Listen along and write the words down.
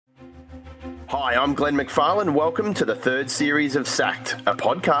Hi, I'm Glenn McFarlane. Welcome to the third series of Sacked, a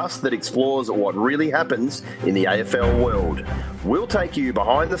podcast that explores what really happens in the AFL world. We'll take you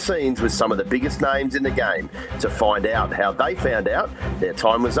behind the scenes with some of the biggest names in the game to find out how they found out their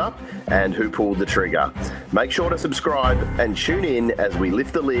time was up and who pulled the trigger. Make sure to subscribe and tune in as we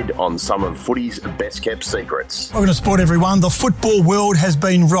lift the lid on some of footy's best-kept secrets. Welcome to sport, everyone. The football world has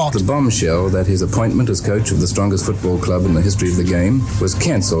been rocked. The bombshell that his appointment as coach of the strongest football club in the history of the game was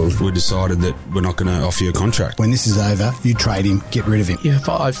cancelled. We decided that we're not going to offer you a contract. When this is over, you trade him, get rid of him. If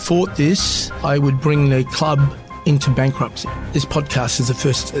I fought this, I would bring the club into bankruptcy. This podcast is the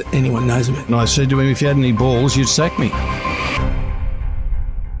first anyone knows of it. And I said to him, if you had any balls, you'd sack me.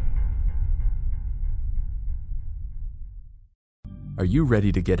 Are you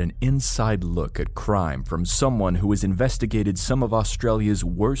ready to get an inside look at crime from someone who has investigated some of Australia's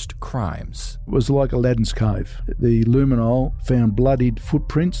worst crimes? It was like Aladdin's Cave. The luminol found bloodied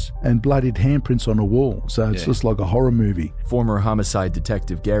footprints and bloodied handprints on a wall, so it's just like a horror movie. Former homicide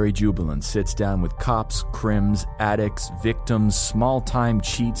detective Gary Jubelin sits down with cops, crims, addicts, victims, small-time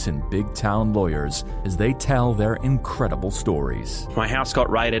cheats, and big-town lawyers as they tell their incredible stories. My house got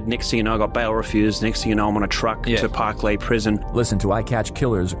raided. Next thing you know, I got bail refused. Next thing you know, I'm on a truck to Parklea Prison. Listen to I Catch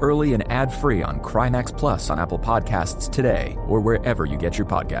Killers early and ad-free on Crimex Plus on Apple Podcasts today or wherever you get your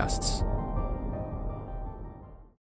podcasts.